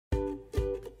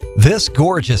This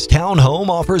gorgeous townhome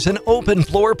offers an open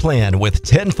floor plan with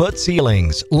 10-foot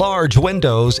ceilings, large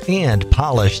windows, and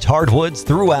polished hardwoods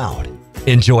throughout.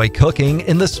 Enjoy cooking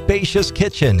in the spacious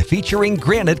kitchen featuring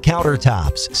granite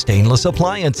countertops, stainless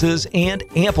appliances, and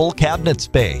ample cabinet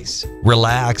space.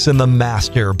 Relax in the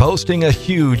master, boasting a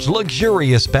huge,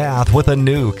 luxurious bath with a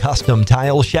new custom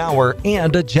tile shower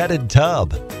and a jetted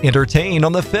tub. Entertain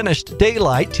on the finished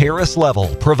daylight terrace level,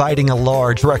 providing a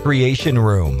large recreation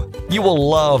room. You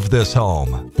will love this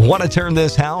home. Want to turn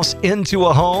this house into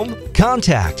a home?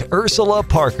 Contact Ursula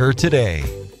Parker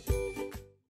today.